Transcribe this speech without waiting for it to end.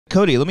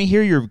Cody, let me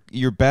hear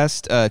your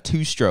best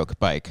two-stroke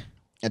bike.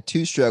 A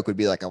two-stroke would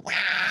be like a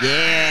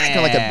yeah, kind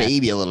of like a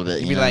baby a little bit.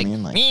 You'd You be know like,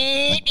 what I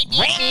mean?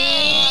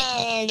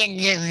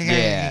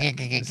 yeah.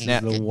 This is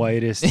the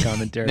whitest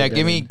commentary. Now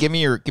give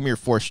me your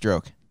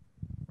four-stroke.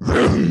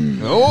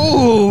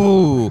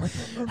 Oh,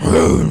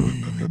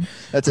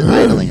 That's an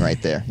idling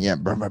right there. Yeah.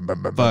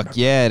 fuck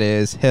yeah, it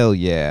is. Hell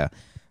yeah.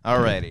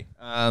 Alrighty.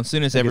 As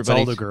soon as everybody,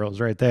 all the girls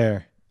right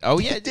there. oh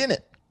yeah, Didn't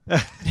it?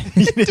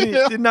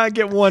 Did not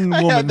get one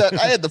woman.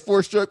 I had the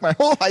four-stroke my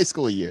whole high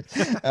school year.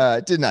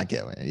 Did not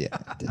get one. Yeah,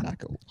 did not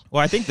go.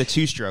 Well, I think the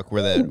two-stroke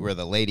were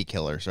the lady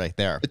killers right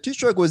there. The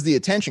two-stroke was the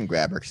attention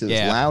grabber because it was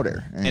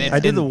louder. And I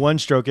did the one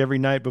stroke every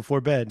night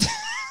before bed.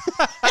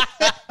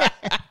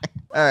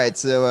 All right,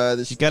 so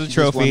you got a she just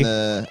trophy. won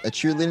a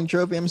cheerleading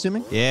trophy, I'm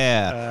assuming.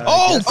 Yeah.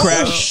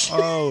 Crash!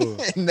 Oh,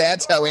 And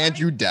that's how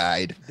Andrew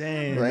died.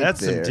 dang, Right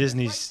that's there. some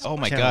Disney's. Oh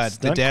my channel God, the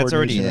stunt dad's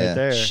already coordination right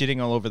there. shitting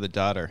all over the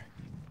daughter.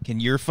 Can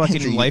your fucking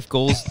Andrew, life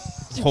goals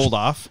hold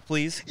off,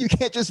 please? You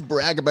can't just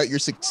brag about your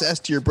success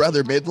to your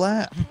brother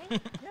mid-lap.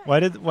 Why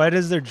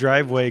does their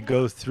driveway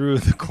go through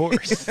the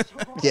course?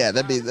 Yeah,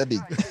 that'd be.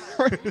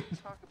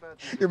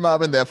 You're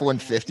mobbing the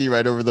F-150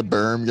 right over the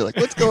berm. You're like,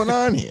 what's going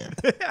on here?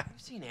 You've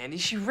seen Andy,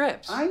 she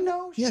rips. I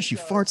know. Yeah, she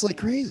farts like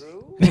crazy.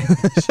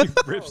 She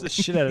rips the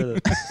shit out of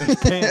the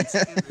pants.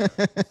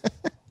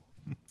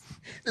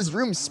 This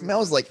room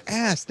smells like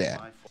ass, Dad.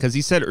 Because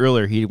he said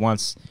earlier he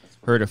wants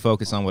her to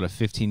focus on what a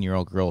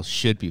 15-year-old girl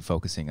should be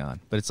focusing on.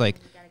 But it's like,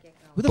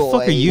 who the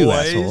fuck are you, Boys.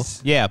 asshole?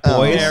 Yeah,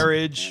 boys.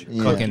 Marriage,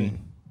 Fucking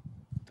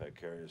Take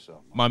care of yourself.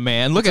 my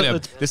man. Look at him.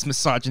 let's- This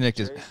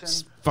misogynistic.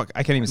 Fuck,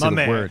 I can't even say the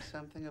man. word.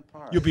 Something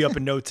apart. You'll be up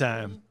in no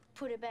time.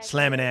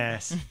 Slamming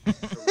ass.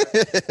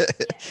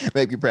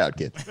 Make me proud,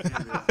 kid.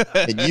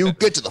 And you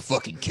get to the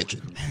fucking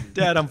kitchen.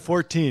 Dad, I'm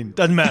 14.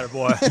 Doesn't matter,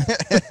 boy.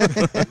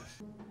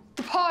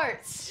 The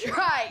parts,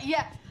 right?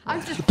 Yeah,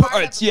 I'm just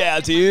Parts, yeah,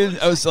 dude.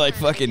 I was like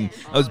fucking,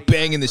 I was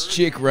banging this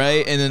chick,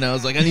 right? And then I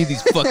was like, I need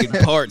these fucking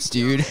parts,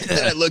 dude. And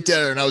I looked at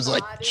her and I was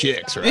like,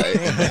 chicks,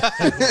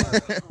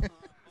 right?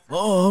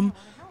 Mom,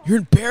 you're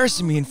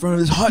embarrassing me in front of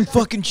this hot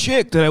fucking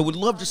chick that I would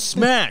love to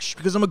smash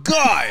because I'm a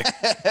guy.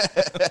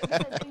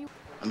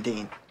 I'm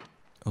Dean.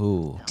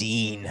 Ooh,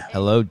 Dean.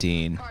 hello,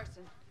 Dean.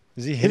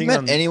 Is he Have you hitting met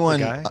on anyone?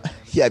 the guy?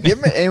 Yeah, have you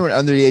ever met anyone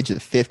under the age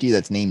of 50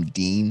 that's named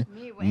Dean?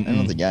 I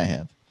don't think I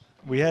have.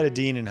 We had a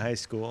dean in high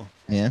school.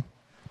 Yeah.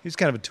 He was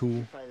kind of a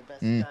tool. Probably the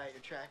best guy at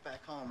your track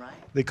back home, right?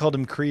 They called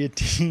him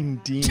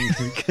Creatine Dean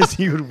because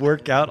he would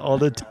work out all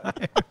the time.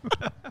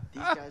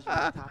 These guys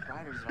are the top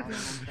riders at all their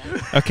home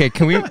tracks. Okay,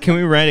 can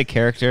we write a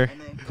character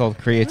called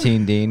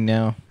Creatine Dean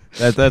now?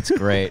 That's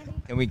great.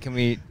 Can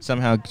we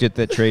somehow get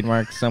that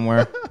trademark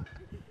somewhere?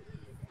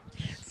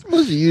 It's the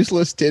most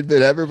useless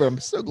tidbit ever, but I'm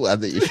so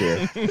glad that you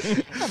share.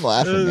 I'm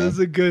laughing, man. That's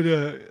a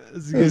good,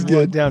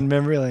 walk down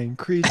memory lane.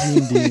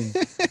 Creatine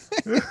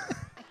Dean.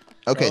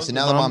 Okay, so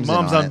now the mom's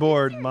on it.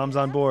 board. Mom's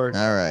on board.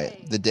 All right.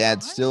 The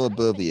dad's still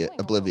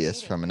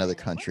oblivious from another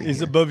country. He's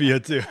here. above you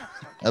too.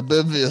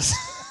 Oblivious.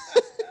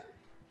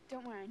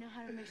 Don't worry, I know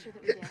how to make sure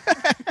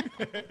that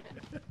we get.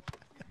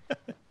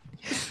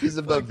 He's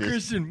oblivious.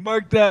 Christian,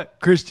 mark that.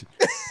 Christian.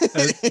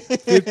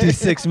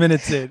 56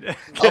 minutes in.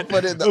 I'll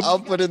put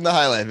in the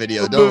highlight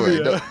video. Don't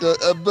worry.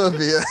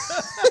 Oblivious.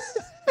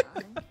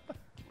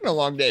 Been a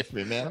long day for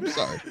me, man. I'm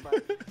sorry.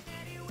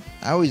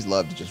 I always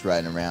loved just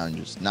riding around,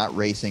 just not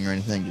racing or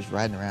anything, just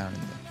riding around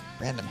in the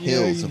random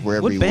hills of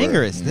wherever What we were.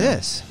 banger is you know?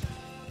 this?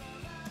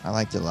 I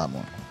liked it a lot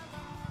more.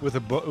 With a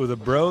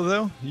bro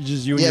though? You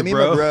just you and Yeah, your me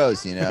bro? and my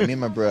bros, you know, me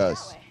and my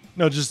bros.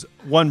 No, just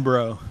one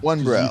bro.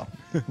 One bro.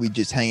 We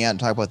just hang out and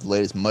talk about the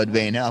latest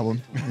Mudvayne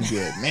album. And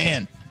be like,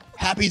 man,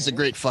 Happy's a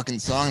great fucking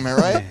song, am I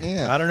right?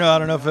 Yeah. I don't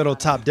know if it'll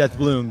top Death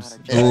Blooms.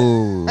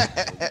 Ooh.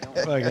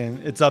 Fucking,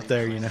 it's up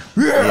there, you know.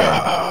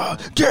 Yeah.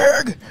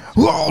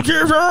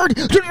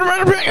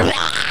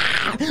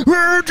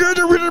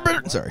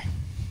 Sorry,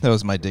 that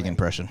was my dig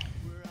impression.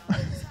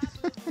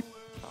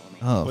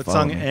 Oh, What follow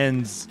song me.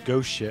 ends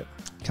Ghost Ship?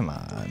 Come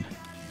on.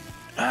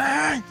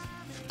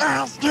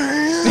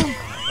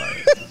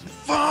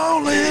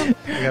 Falling.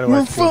 I gotta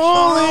watch Ghost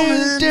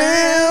Falling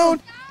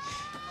down.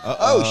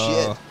 Oh,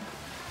 shit.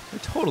 They're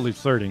totally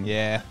flirting.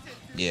 Yeah.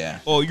 Yeah.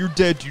 Oh, you're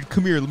dead, dude.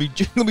 Come here. Let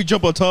me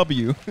jump on top of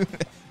you. Let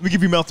me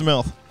give you mouth to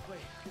mouth.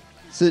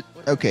 So,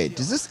 okay,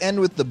 does this end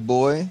with the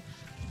boy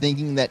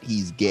thinking that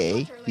he's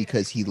gay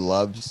because he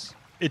loves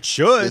It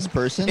should. this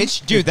person? It's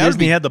dude. If That would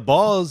Disney be had the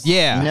balls.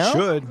 yeah. It No?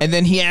 should. And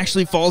then he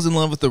actually falls in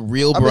love with the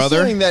real I'm brother.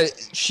 assuming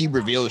that she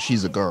reveals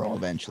she's a girl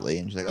eventually,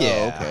 and she's like,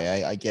 Yeah. "Oh,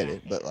 okay, I get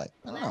it." But like,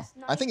 I don't know.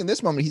 I think in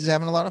this moment he's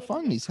having a lot of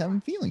fun. He's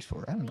having feelings for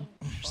her. I don't know.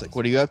 She's like,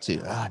 "What are you up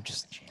to?" I'm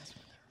just you're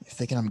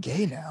thinking I'm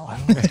gay now. I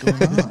don't know what's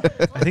going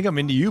on. I think I'm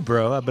into you,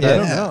 bro, but I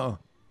don't Yeah. know.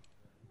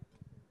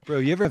 Bro,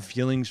 you ever have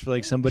feelings for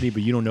like somebody,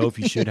 but you don't know if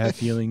you should have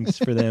feelings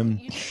for them?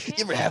 You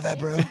ever have that,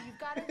 bro?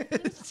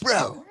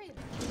 Bro.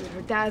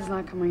 Her dad's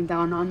not coming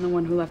down. I'm the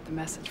one who left the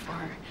message for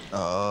her.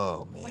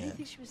 Oh Why do you man,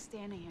 think she was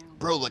standing here?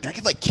 bro, look, I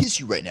could like kiss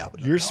you right now, but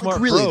You're not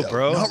smart really, bro, though.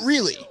 bro. Not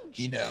really,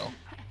 you know.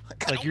 I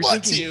kind of you're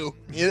want thinking-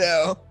 to, you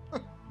know.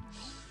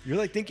 You're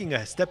like thinking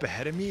a step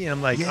ahead of me, and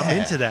I'm like, Yeah. I'm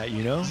into that,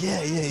 you know?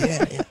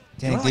 Yeah.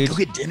 Dang, You wanna, dude. go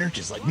get dinner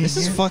just like me. This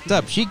is and you? fucked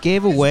up. She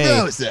gave away.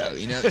 Bros, though,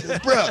 you know, it's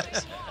bros.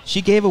 She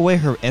gave away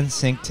her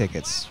NSYNC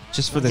tickets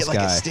just for this Get like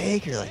guy. a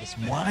steak or like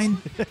some wine.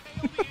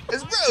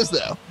 It's bros,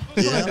 though.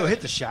 You You want to know? go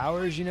hit the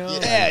showers, you know?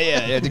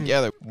 Yeah,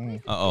 together.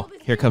 Uh-oh.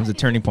 Here comes the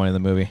turning point of the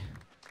movie.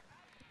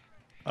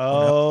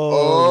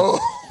 Oh.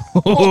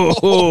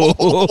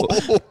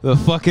 The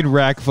fucking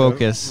rack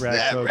focus. Rack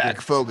That focus.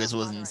 rack focus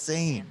was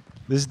insane.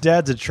 This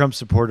dad's a Trump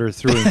supporter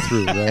through and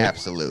through, right?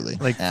 Absolutely.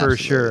 Like, for Absolutely.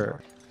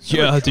 sure.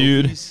 Yeah,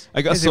 dude. Trophies?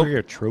 I got Guys ever some.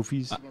 get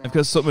trophies. I've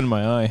got something in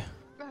my eye.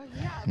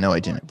 No, I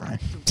didn't, Brian.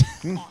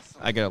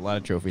 I got a lot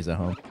of trophies at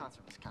home.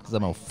 Because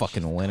I'm a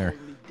fucking winner.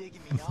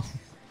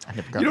 I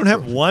never got You a don't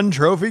have trophy. one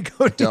trophy,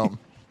 Cody? Don't.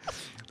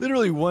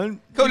 Literally one.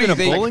 Cody, Even a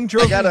they- bowling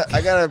trophy?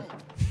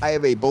 I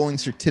have a bowling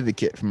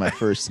certificate from my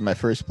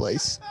first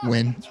place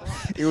win.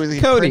 It was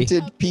a Cody.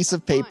 printed piece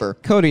of paper.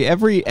 Cody,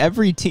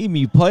 every team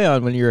you play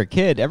on when you're a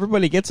kid,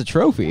 everybody gets a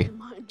trophy.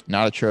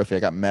 Not a trophy. I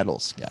got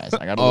medals, guys.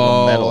 I got a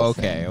little medal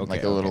okay, thing, okay,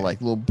 like a little okay.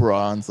 little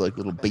bronze, like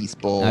little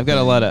baseball. I got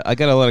a lot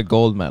of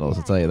gold medals,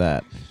 I'll tell you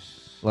that.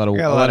 A lot of I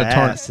got a lot of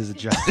torn- ass as a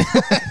job.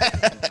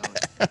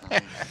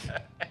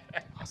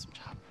 Awesome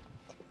job.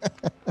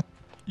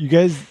 You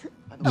guys,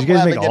 did you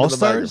guys make All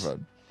Stars?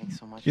 Thanks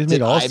so much. You guys made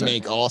Did All I Stars?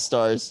 make All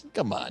Stars?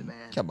 Come on.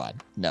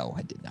 No,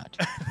 I did not.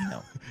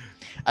 No.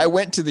 I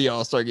went to the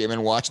All Star game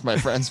and watched my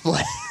friends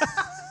play.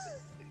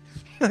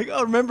 Like,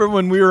 oh, remember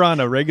when we were on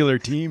a regular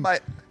team?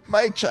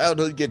 My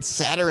childhood gets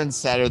sadder and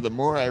sadder the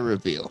more I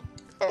reveal.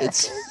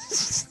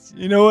 It's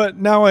You know what?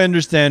 Now I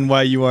understand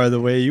why you are the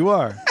way you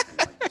are.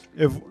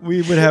 If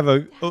we would have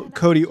a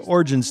Cody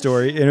origin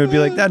story, and it would be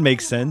like, that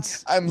makes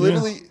sense. I'm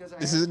literally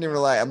this isn't even a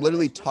lie. I'm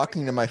literally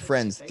talking to my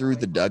friends through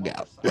the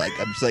dugout. Like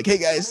I'm just like, hey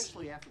guys,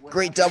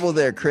 great double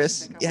there,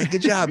 Chris. Yeah,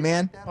 good job,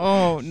 man.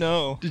 Oh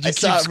no. Did you I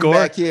saw keep it from score?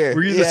 back here.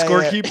 Were you Yeah, the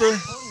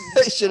scorekeeper?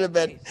 I should have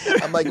been.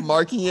 I'm like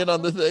marking it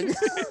on the thing.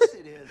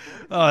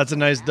 Oh, that's a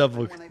nice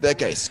double. That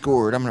guy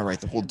scored. I'm gonna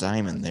write the whole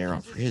diamond there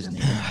for his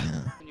name.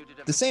 Yeah.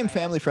 The same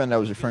family friend I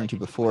was referring to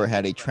before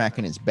had a track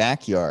in his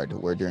backyard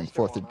where during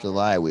 4th of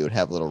July we would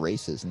have little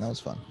races, and that was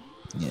fun.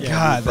 Yeah,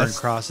 God, we burn that's-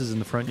 crosses in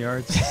the front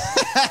yards.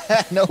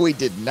 No, we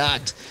did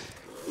not.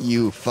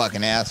 You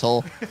fucking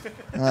asshole.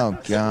 Oh,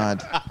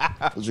 God.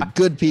 Those are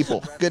good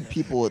people. Good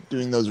people at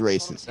doing those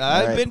races. all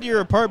I've right? been to your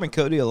apartment,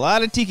 Cody. A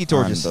lot of tiki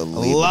torches. A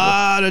Unbelievable.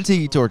 lot of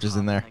tiki torches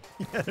in there.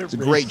 It's a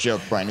great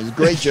joke, Brian. It was a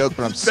great joke,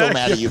 but I'm so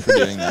mad at you for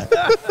doing that.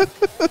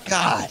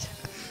 God.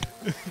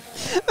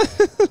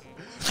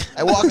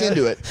 I walked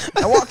into it.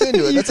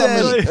 That's on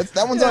me.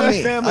 That one's on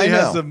me. Family I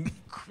know. has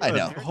I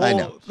know. whole I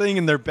know. thing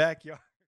in their backyard.